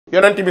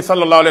yonent bi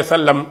sallallahu alayhi wa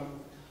sallam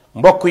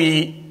mbokk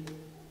yi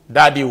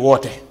daal di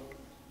woote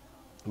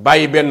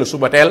bàyyi benn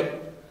suba teel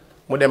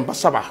mu dem ba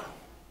Saba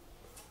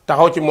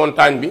taxaw ci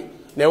montagne bi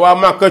ne waa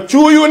Màkka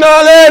cuuyu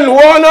naa leen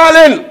woo naa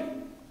leen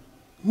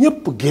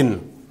ñépp génn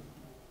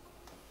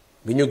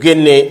bi ñu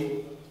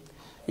génnee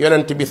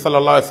yonent bi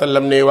sallallahu alayhi wa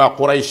sallam ne waa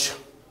Quraysh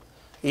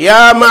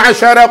yaa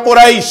ma'shara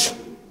Quraysh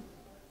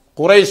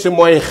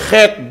mooy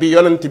xeet bi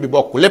yonent bi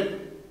bokk lépp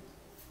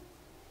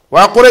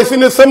waa Quraysh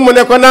ne sëmm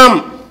ne ko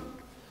naam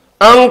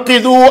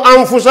anqidu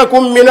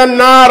anfusakum min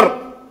annaar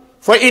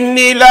fa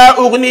inni laa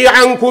ugni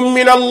ankum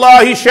min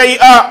allahi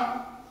shay'a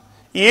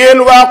yéen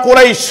waa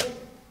Quraysh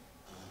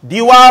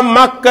di waa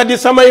Makka di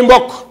samay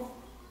mbokk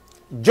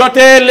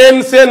jotee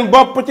leen seen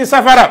bopp ci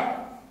safara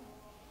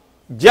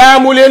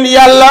jaamu leen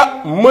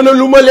yàlla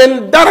mënaluma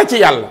leen dara ci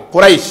yàlla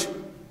Quraysh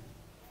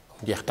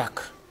jeex tàkk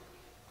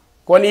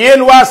kon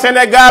yéen waa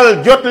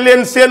Sénégal jot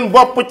leen seen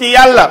bopp ci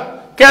yàlla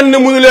kenn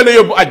mënu leen a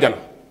yóbbu àjjana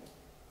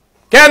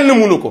kenn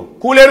mënu ko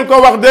ku leen ko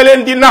wax da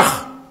leen di nax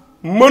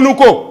mënu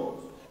ko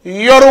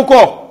yoru ko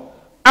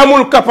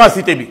amul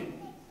capacité bi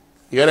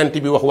yonent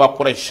bi wax waa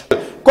Quraysh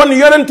kon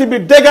yonent bi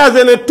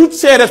dégagé na toutes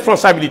ses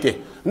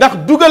responsabilités ndax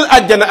dugal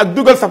àjjana ak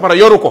dugal safara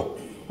yoru ko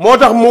moo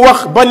tax mu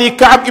wax bani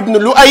Kaab ibn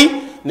Lu'ay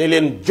ne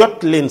leen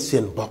jot leen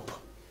seen bopp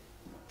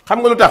xam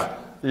nga lu tax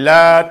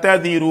laa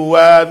tadiru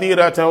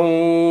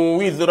waadiratan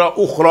wizra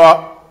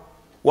uxra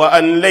wa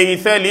an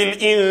laysa lil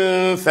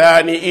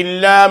insani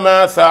illa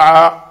ma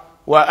saa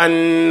wa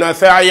anna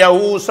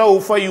sa'yahu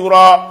sawfa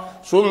yura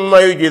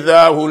summa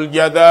yujzaahu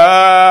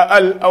aljazaa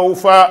al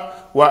awfa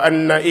wa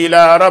anna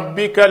ila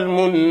rabbika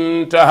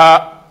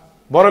almuntaha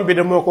borom bi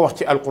de moo ko wax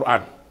ci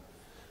alquran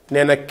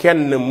nee na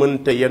kenn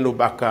mënta yenu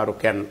bàkkaaru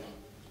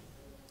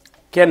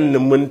kenn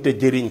mënta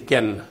jëriñ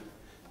kenn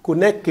ku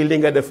nekk li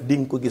nga def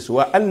dinga ko gis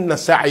wa anna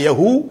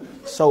sa'yahu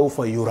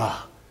sawfa yura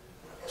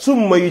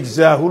summa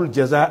yujzaahu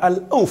aljazaa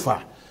al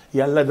awfa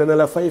yàlla dana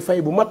la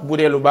fay bu mat bu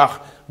dee lu baax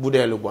bu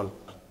dee lu bon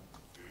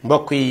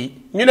mbokk yi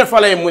ñu ne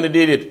falay mu ne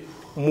déedéet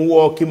mu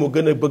woo ki mu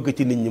gën a bëgg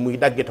ci nit ñi muy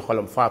daggiti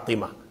xolam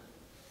Fatima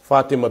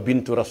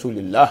bintu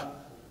rasulillah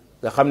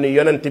nga xam ne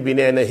yonent bi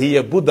nee na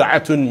hiya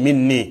bud'atun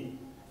minni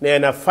nee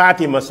na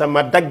Fatima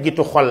sama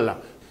daggitu xol la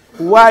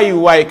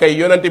waay kay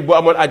yonent bi bu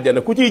amoon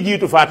àjjana ku ciy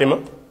jiitu Fatima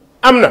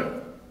am na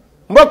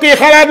mbokk yi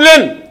xalaat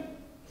leen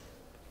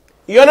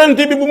yonent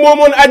bi bu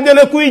moomoon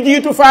àjjana kuy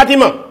jiitu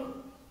Fatima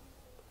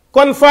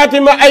kon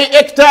Fatima ay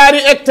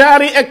hectares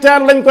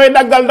lañ koy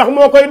daggal ndax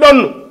moo koy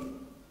donn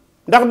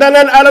ndax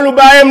danaan alalu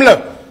baayam la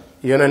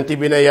yonent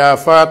bi ne yaa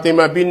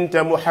Fatima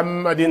binta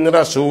Muhammadin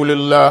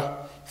rasulillah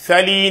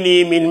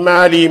salini min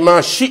maali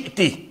ma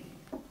shi'ti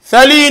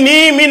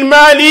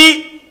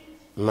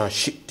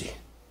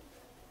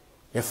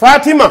te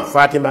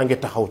Fatima ngi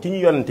taxaw ci ñu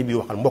yonent bi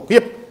waxal mbokk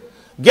yépp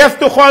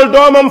gestu xool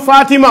doomam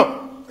Fatima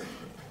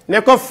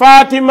ne ko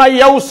Fatima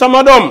yow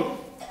sama doom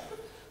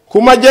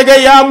ku ma jege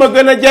yaa ma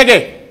gën a jege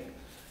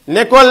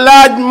ne ko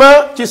laaj ma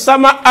ci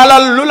sama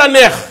alal lu la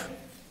neex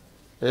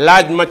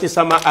laaj ma ci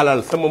sama alal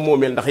sama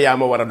moomeel ndax yaa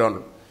ma war a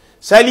doon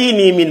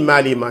salini min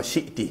maali ma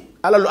shi'ti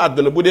alalu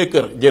àdduna bu dee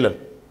kër jëlal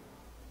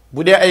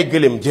bu dee ay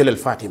gëléem jëlal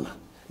Fatima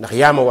ndax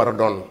yaa ma war a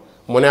doon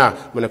mu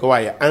ne ko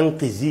waaye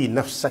anqizi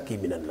nafsaki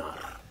min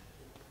annaar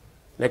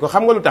ne ko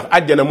xam nga lu tax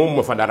àjjana moom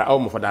ma fa dara aw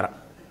ma fa dara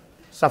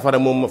safara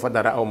moom ma fa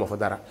dara aw ma fa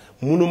dara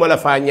munuma la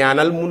faa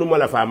ñaanal munuma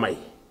la faa may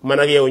man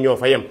ak yow ñoo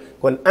fa yem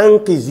kon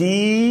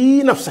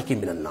anqizi nafsaki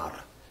min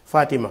annaar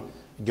Fatima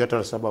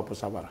jotal sa bopp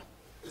safara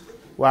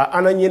waa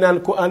ana ñi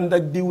naan ku ànd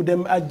ak diw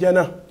dem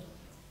àjjana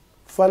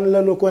fan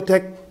lañu ko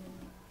teg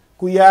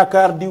ku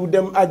yaakaar diw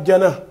dem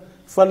àjjana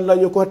fan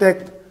lañu ko teg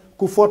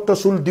ku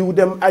fottasul diw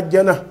dem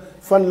àjjana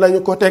fan lañu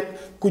ko teg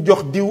ku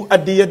jox diw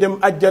addiya dem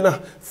àjjana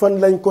fan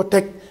lañ ko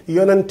teg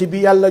yonent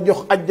bi yàlla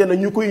jox àjjana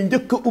ñu koy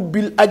njëkk a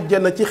ubbil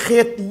àjjana ci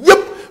xeet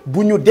yépp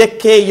bu ñu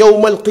dekkee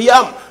yowmal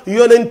qiyaam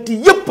yonent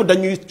yépp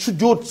dañuy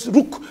sujjóot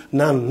rukk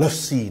naan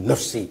nafsi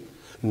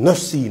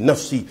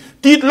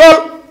tiit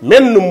lool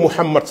menn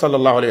Muhammad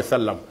sallallahu alayhi wa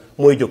sallam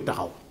mooy jóg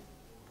taxaw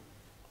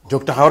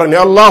rek ne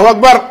allahu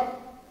akbar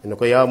ne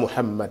ko yaa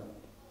Muhammad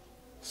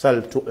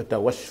sal tu'ta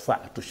washfa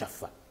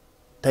tushaffa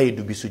tey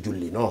du bisu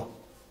julli non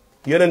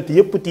yonent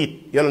yépp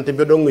tiit yonent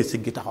bi doo ngay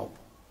siggi taxaw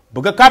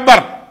bëgg a kàbbar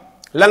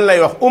lan lay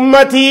wax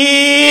ummati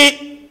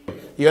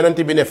yonent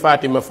bi ne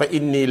Fatima fa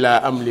inni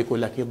laa amliku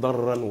laki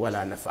darran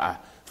wala nafaa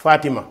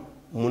Fatima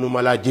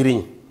munuma laa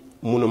jëriñ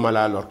munuma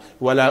laa lor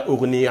wala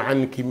ugni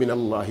anki min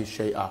allahi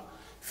shay'a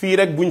fii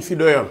rek buñ fi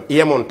doyoon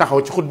yemoon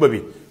taxaw ci xutba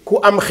bi ku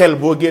am xel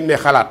boo génnee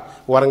xalaat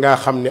war ngaa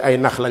xam ne ay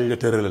nax lañ la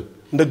tëralal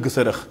ndëgg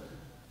sërëx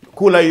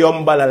ku la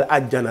yombalal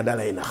àjjana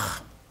dalay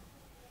nax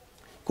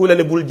ku la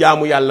ne bul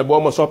jaamu yàlla boo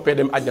ma soppee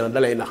dem àjjana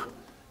dalay nax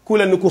ku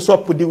la ni ku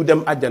sopp diw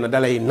dem àjjana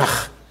dalay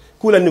nax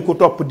ku la ni ku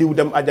topp diw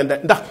dem àjjana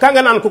ndax ka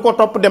nga naan ku ko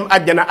topp dem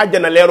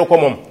àjjana leeru ko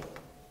moom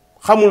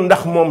xamul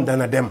ndax moom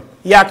dana dem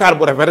yaakaar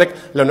bu rafet rek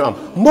la ñu am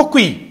mbokk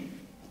yi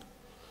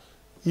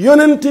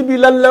yonent bi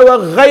lan la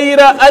wax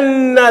gayra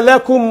anna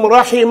lakum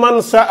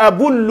rahiman sa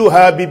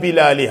abulluha bi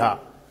bilaaliha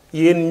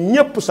yéen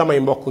ñépp samay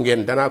mbokk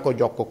ngeen danaa ko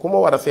jokk ku ma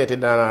war a seeti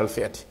danaa la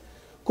seeti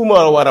ku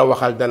ma war a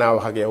waxal danaa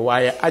wax ak yow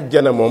waaye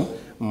àjjana moom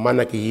man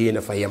ak yéen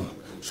a fa yem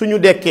suñu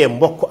dekkee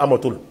mbokk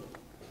amatul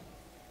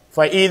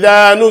fa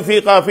ida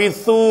nufiqa fi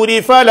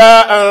suuri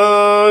fala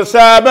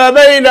ansaaba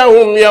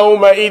baynahum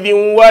yawma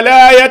idin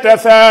wala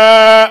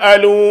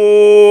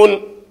yatasaaluun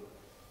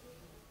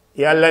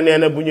yàlla nee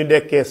na bu ñu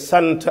dekkee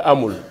sant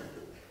amul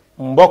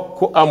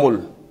mbokk amul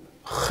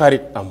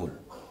xarit amul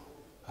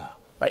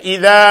fa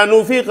ida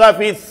nufiqa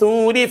fi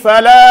suuri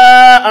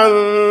fala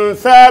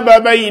ansaaba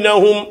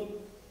baynahum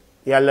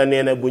yàlla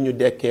nee na bu ñu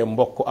dekkee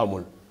mbokk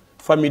amul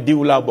famille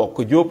diw laa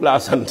bokk Jóob laa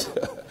sant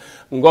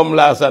Ngom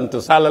laa sant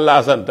Sall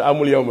laa sant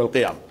amul yawmal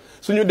qiyaam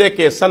suñu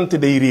dekkee sant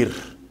day riir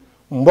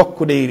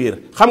mbokk day riir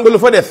xam nga lu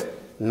fa des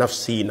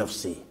nafsi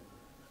nafsi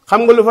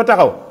xam nga lu fa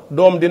taxaw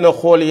doom dina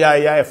xool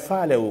yaay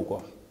faalewu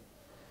ko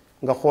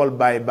nga xool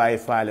baay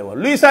faale wa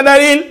luy sa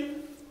dalil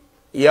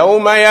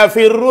yawma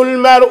yafirru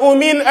almaru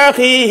min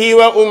axiihi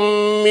wa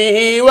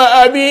ummihi wa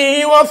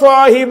abihi wa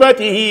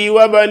saahibatihi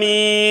wa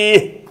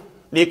banihi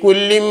li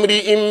kulli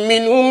imri'in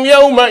minhum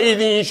yawma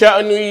idin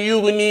sha'nun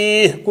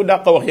yughnihi ku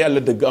dàq wax yàlla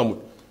dëgg amul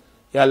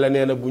yàlla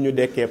nee na bu ñu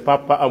dekkee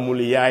papa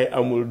amul yaay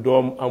amul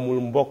doom amul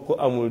mbokk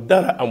amul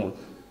dara amul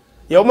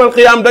yawmal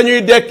qiyaam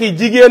dañuy dekki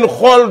jigéen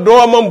xool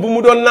doomam bu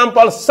mu doon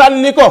nàmpal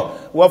sànni ko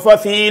wa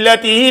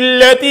fasilatihi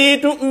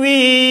allati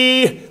tuwi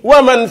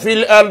wa man fi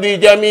l ardi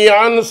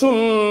jamian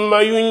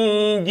summa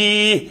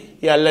yunji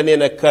yàlla nee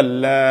na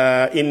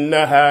kalla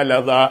innaha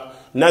lada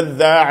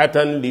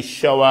naddaatan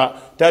lishawa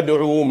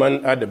tad'u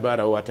man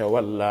adbara wa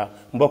tawalla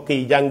mbokk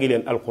yi jàngi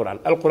leen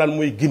alquran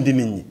mooy gindi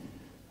nit ñi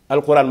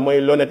alquran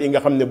mooy lonet yi nga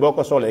xam ne boo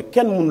ko solee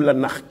kenn mënu la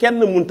nax kenn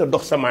mënut a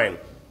dox sa maayin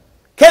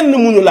kenn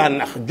mënu laa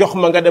nax jox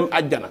ma nga dem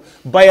àjjana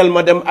bayal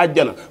ma dem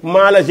àjjana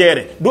maa la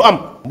géré du am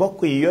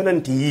mbokk yi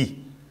yonent yii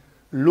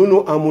lu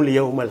nu amul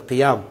yawmal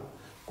qiyaam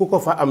ku ko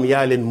fa am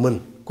yaa leen mën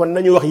kon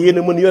nañu wax yéen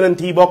a mën yonent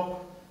yi bokk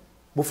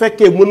bu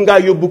fekkee mën ngaa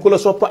yóbbu ku la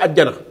sopp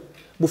àjjana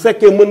bu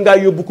fekkee mën ngaa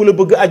yóbbu ku la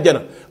bëgg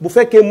àjjana bu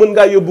fekkee mën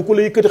ngaa yóbbu ku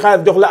la yëkkati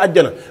xaalis jox la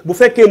àjjana bu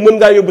fekkee mën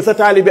ngaa yóbbu sa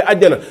taalibe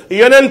àjjana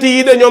yonent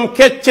yi de ñoom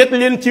keccet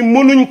leen ci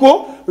mënuñ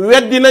ko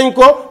weddi nañ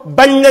ko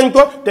bañ nañ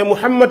ko te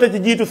Muhammad a ci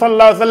jiitu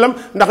sallallahu alayhi wa sallam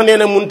ndax nee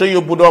na mënut a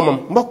yóbbu doomam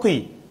mbokk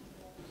yi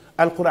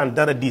alquran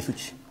dara diisu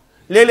ci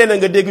léeg-léeg na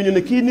nga dégg ñu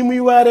ne kii ni muy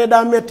waaree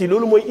daa metti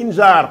loolu mooy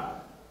inzaar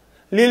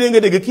léeg-léeg nga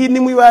dégg kii ni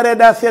muy waaree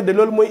daa sedd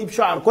loolu mooy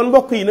ibshaar kon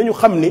mbokk yi nañu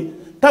xam ni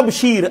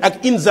tabshir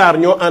ak inzaar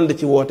ñoo ànd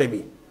ci woote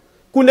bi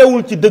ku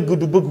newul ci dëgg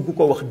du bëgg ku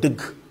ko wax dëgg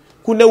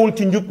ku newul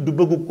ci njub du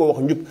bëgg ku ko wax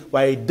njub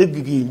waaye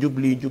dëgg gi njub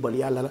liy jubal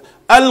yàlla la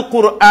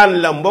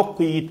alquran la mbokk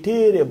yi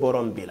téere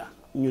borom bi la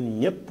ñun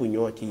ñépp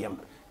ñoo ci yem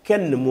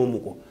kenn moomu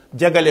ko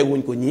jagale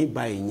wuñ ko ñii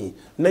bàyyi ñii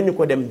nañu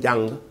ko dem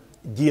jàng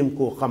jéem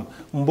koo xam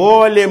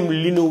mbooleem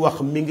li nu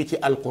wax mi ngi ci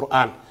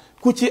alquran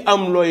ku ci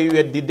am looy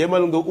weddi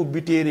demal nga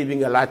ubbi téere bi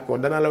nga laaj ko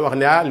dana la wax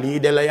ne lii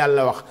de la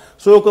yàlla wax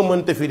soo ko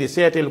mënta firi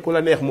seetal ku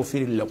la neex mu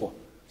firil la ko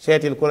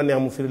seetil ku la neex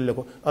mu firil la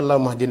ko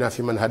allahumma hdina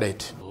fi man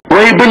hadayt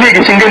waaye ba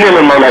léegi ci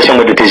ngëneelal Mawlaa Cheikh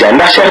Ahmad Tijaan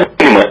ndax Cheikh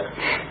ni ma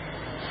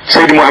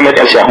Seydi Mouhamed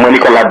El Cheikh ma ni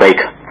ko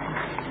labbayka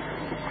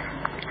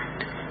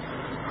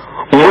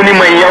mu ni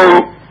ma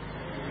yow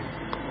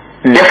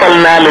defal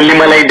naa la li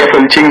ma lay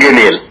defal ci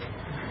ngëneel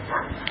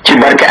ci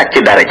barke ak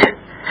ci daraja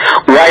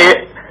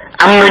waaye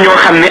am na ñoo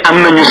xam ne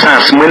am nañu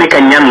sens ma ni ka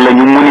ñan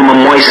lañu mu ni ma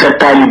mooy sa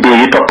taalibe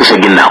yi topp sa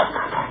ginnaaw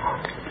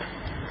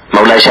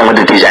Mawlaa Cheikh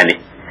Ahmad Tijaan yi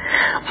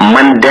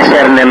man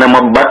décerné na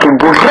ma batu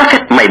bu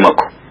rafet may ma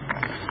ko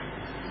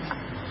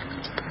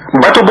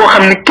batu boo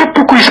xam ne képp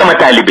kuy sama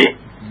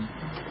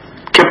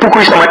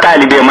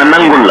taalibe ma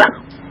nangul la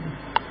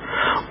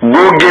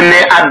boo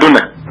génnee àdduna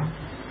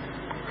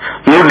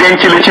nu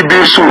denc la ci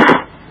biir suuf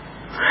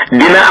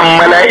dina am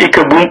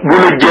malaayika bu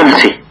la jël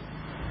si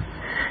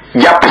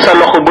jàpp sa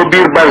loxo ba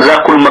biir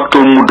barzakul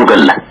maktum mu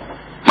dugal la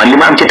man li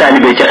ma am ci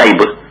taalibe ci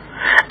xayba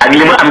ak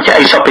li ma am ci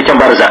ay soppe ca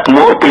barzak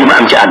moo ëpp li ma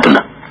am ci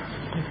àdduna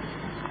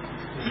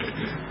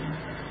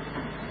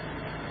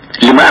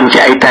li ma am ci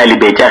ay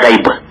taalibe ca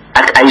xayba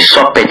ak ay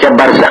soppe ca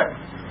barzak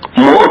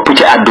moo ëpp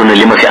ci àdduna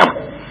li ma fi am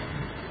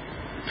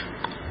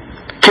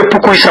képp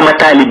kuy sama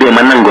taalibe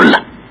ma nangul la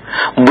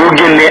boo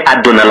génnee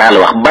àdduna laa la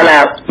wax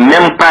balaa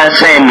même pas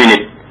 5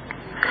 minutes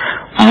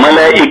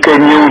malaayika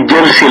ñëw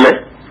jël si la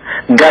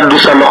gàddu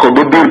sa loxo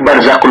ba biir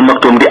barzakul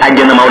maktum di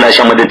àjjana Mawlaa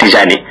Cheikh Ahmad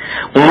Tijaani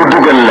mu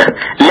dugal la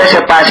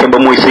laisser passer ba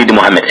mooy Seydi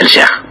Mouhamed El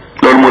Cheikh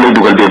loolu moo lay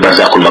dugal biir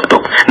barzakul maktum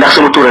ndax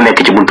sama tur a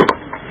nekk ci buntu ba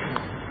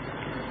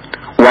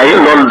waaye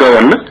loolu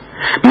doyoon na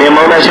mais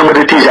Mawlaa Cheikh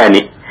Ahmad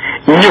Tijaani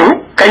ñëw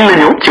kañ la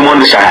ñëw ci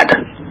monde shahada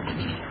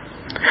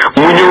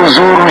mu ñëw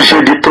jour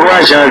jeudi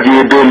 3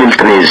 janvier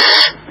 2013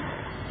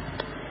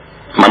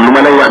 man lu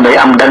ma lay wax day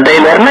am dal day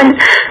leer nañ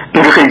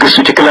nga koy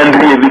gëstu ci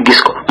calendrier bi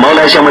gis ko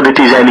Mawlaa Cheikh Ahmad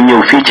Tijaani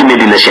ñëw fii ci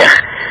Medina Cheikh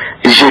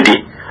jeudi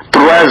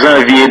 3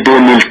 janvier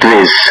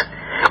 2013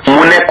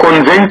 mu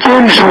nekkoon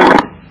 20e jour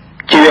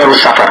ci weeru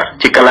safar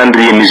ci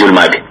calendrier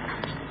musulman bi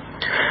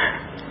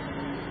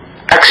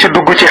ak si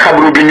dugg ci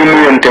xabru bi ñu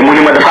nuyonte mu ni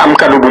ma dafa am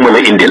cadeau bu ma la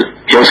indil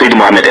yow Seydi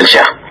Mouhamed El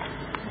Cheikh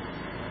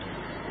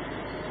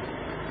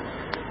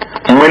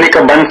mu ni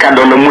ko ban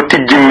cadeau la mu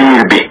tijji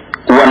miir bi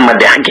wan ma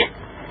dex gi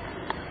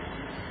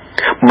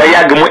ba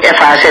yàgg mu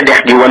effacé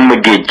dex gi wan ma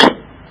géej gi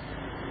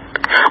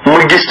mu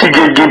gis ci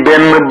géej gi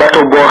benn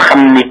bato boo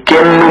xam ni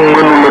kenn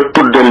mënula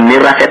tuddal ni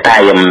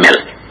rafetaayam mel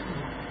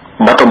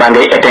bato baa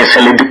ngay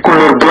étinceler di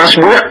couleur blanche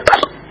bu weex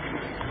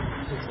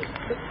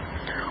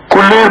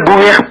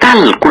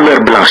tàll couleur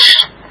blanche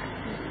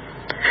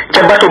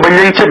ca bato ba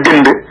ñu ngi ca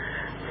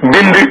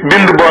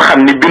bind boo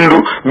xam ni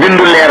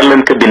bindu leer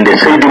lañ ko bindee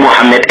Seydi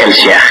Mouhamed El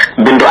Cheikh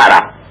bindu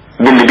arab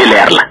bind bi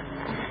leer la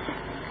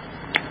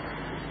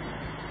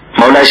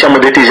Mawlaay Cheikh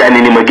Ahmad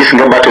Tijani ni ma gis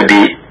nga bato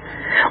bi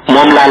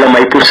moom laa la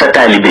may pour sa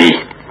taalibe yi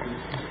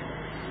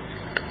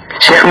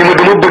Cheikh ni ma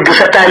dama bëgg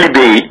sa taalibe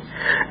yi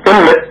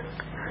ëllëg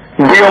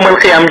bu yomal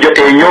xiyaam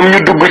jotee ñoom ñu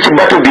dugg ci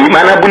bato bi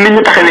maanaam bu nit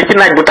ñu taxawee ci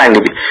naaj bu tàng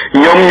bi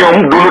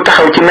ñoom du ñu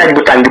taxaw ci naaj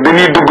bu tàng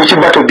dañuy dugg ci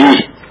bato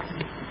bii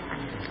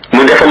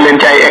mu defal leen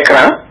ci ay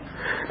écran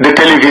de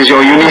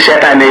télévision yu ñuy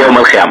seetaane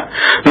yomal xiyaam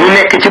ñu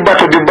nekk ci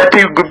bato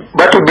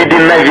bi di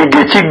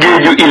naviguer ci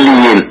géeju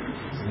illiyin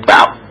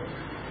waaw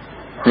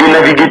di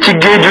naviguer ci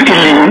géeju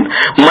illiyin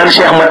man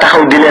Cheikh ma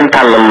taxaw di leen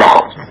tàllal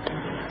loxo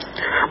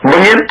ba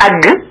ngeen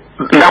àgg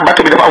ndax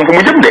bato bi dafa am fu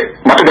mu jëm de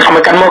bato bi xam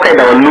nga kan moo koy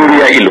dawal Nuuru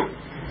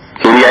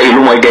yaa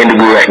ilu mooy gaynde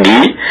gu weex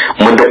gii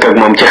ma dëkk ak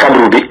moom ci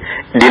xabru bi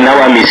di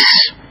Nawamis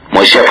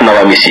mooy chef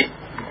Nawamis yi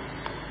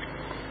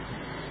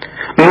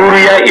Nuuru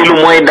yaa ilu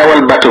mooy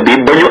dawal bato bi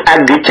ba ñu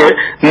àgg ca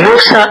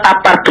 900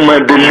 appartements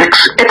de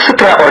luxe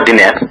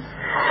extraordinaire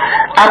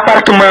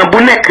appartement bu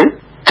nekk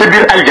ca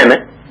biir aljana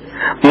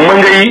ma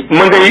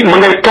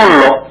ngay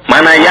tolloo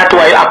maanaam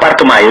yaatuwaayu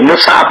appartement yi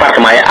 900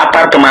 appartements yi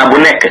appartement bu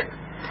nekk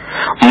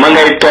ma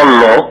ngay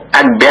tolloo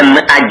ak benn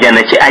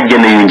àjjana ci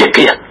àjjana yu njëkk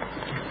ya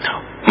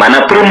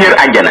maanaam première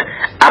àjjana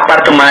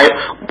appartement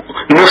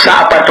 900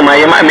 appartements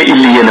yi ma amee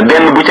illi yéen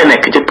benn bu ca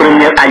nekk ca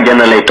première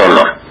àjjana lay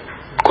tolloo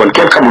kon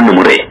kenn xamul nu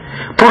mu rëy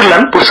pour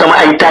lan pour sama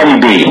ay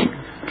taalibe yi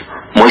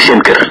mooy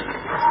seen kër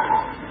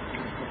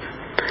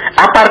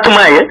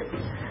appartement ya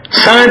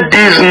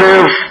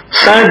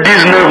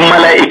 119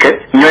 malaayika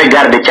ñooy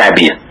garde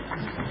caabi ya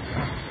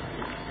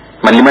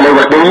man li ma lay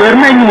wax day leer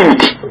naa ñu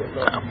niti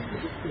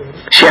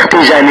Cheikh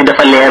Tijani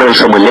dafa leeral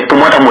sama lépp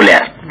moo tax mu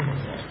leer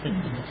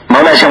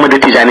Mawlaa Cheikh Ahmad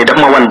Tijani daf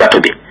ma wan bato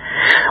bi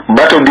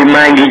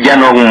maa ngi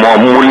janoog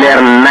moom mu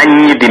leer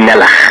naññ di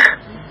melax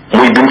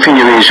muy bi mu fi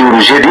ñëwee jour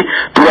jeudi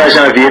 3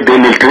 janvier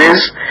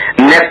 2013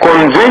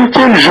 nekkoon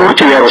 20e jour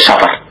ci weeru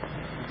safar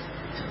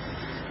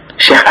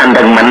Cheikh ànd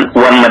ak man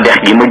wan ma dex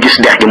gi ma gis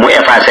dex gi mu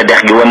effacé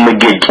dex gi wan ma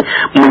géej gi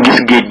ma gis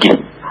géej gi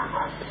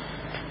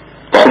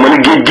waxuma la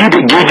géej gi de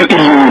géeju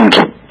illiyin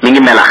gi mi ngi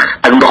melax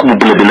ak ndox mu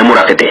bleu bi na mu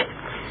rafetee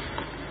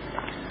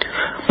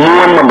mu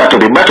wan ma bato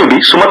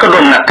bi su ma ko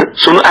doon natt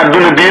sunu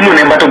àdduna bii nu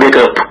ne bato bee ko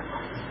ëpp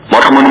moo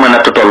tax mënuma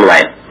natt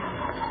tolluwaay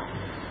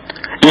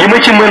li ma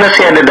ci mën a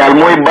seede daal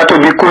mooy bato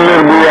bi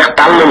couleur bu weex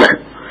tàll la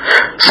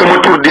sama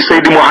tur di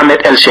Seydi Mouhamed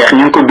El Cheikh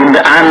ñu ngi ko bind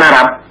en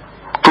arabe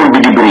tur bi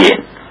di briller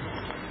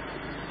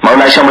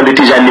Mawlaa Cheikh Ahmad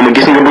Tijani ni ma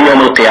gis nga bu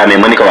yowmal qiyaamee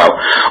ma ni ko waaw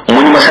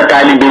mu ni ma sa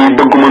taalibe yi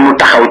bëgguma nu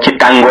taxaw ci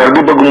tàngoor bi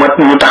bëgguma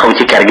nu taxaw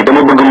ci ker gi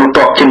dama bëgg nu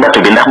toog ci bato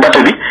bi ndax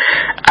bato bi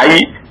ay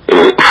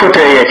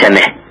fauteuil ya ca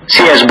ne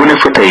siège bu ne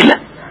fauteuil la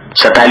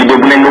sa taalibe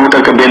bu ne nga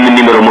wutal ko benn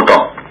numéro mu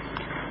toog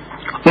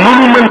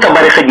noonu mënta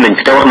bari xëj nañ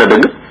fi te wax na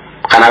dëgg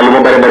xanaa lu ma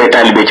bari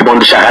taalibe ci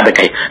monde shahada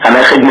kay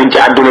xanaa xëj nañ ci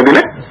àdduna bi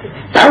nag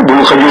waaw bu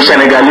ñu xëjul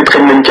Sénégal it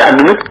xëj nañ ci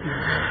àdduna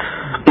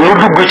nu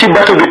dugg ci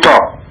bato bi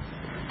toog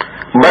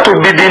bato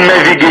bi di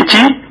naviguer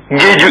ci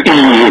géeju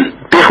illiyin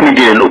péex mi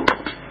di leen upp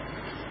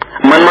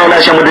man Mawlaa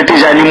Cheikh Ahmad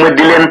Tijani ma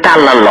di leen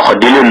tàllal loxo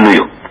di leen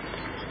nuyu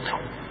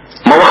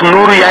ma wax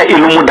Nuuru yaa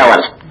ilu mu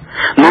dawal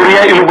Nuuru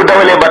yaa ilu bu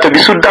dawalee bato bi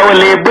su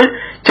dawalee ba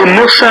ca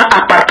 900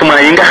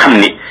 appartements yi nga xam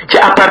ni ci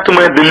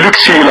appartement de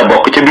luxe yi la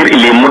bokk ca biir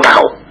illiyin mu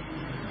taxaw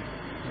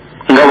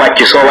nga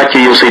wàcc soo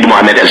wàccee yow Seydi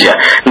Mouhamed El Cheikh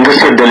nga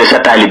séddale sa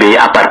taalibe yi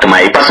appartement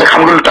yi parce que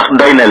xam nga lu tax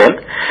doy na leen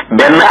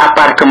benn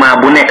appartement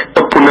bu nekk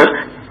ëpp na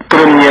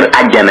première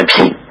àjjana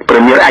bi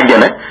première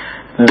àjjana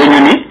dañu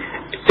ni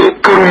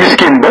këru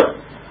miskin ba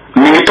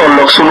mi ngi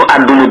tolloog sunu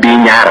àdduna bi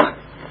ñaaram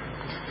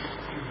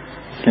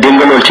dégg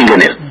nga lool ci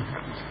ngëneel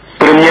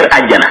première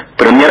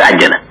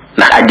àjjana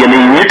ndax àjjana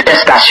yi 8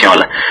 station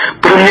la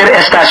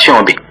première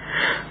station bi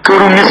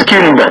këru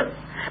miskin ba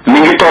mi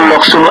ngi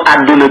tolloog sunu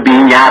àdduna bi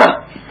ñaaram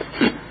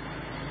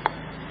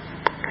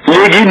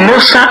léegi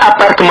 900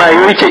 appartements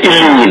yooyu ca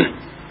illiyin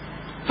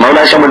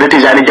Mawlaa Cheikh Ahmad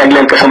Tijani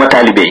jagleen ko sama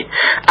taalibe yi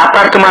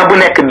appartement bu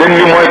nekk dañ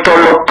ni mooy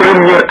tolloog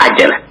première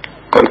àjjana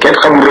kon kenn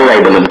xamul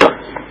rëwaay ba lam toll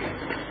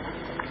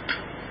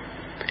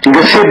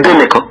nga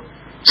séddale ko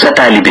sa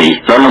taalibe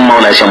yi loolu la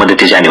Mawlaa Cheikh Ahmad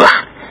Tijani wax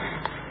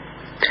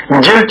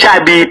jël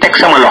caabi yi teg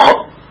sama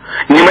loxo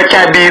ni ma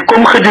caabi yi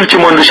comme xëjul ci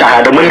monde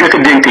shahada mën nga ko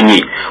dénk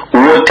ñii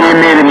woo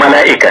téeméeri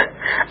malaayika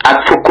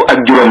ak fukk ak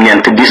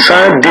juróom-ñeent di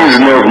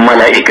 119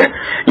 malaayika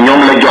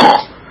ñoom la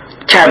jox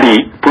caabi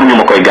yi pour ñu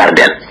ma koy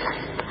gardeel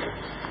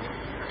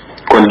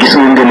kon gis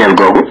nga ngëneel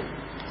googu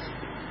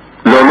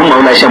loolu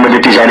Mawlaa Cheikh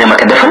Ahmad Tijani ma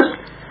ko defal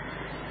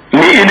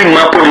mais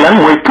uniquement pour lan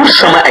mooy pour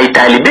sama ay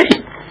taalibe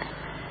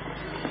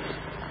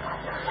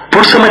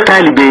pour sama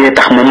taalibe yee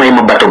tax mu may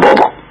ma bato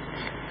boobu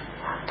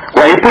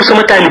waaye pour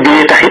sama taalibe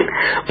yi taxit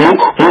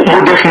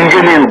mu def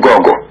ngëneel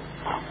googu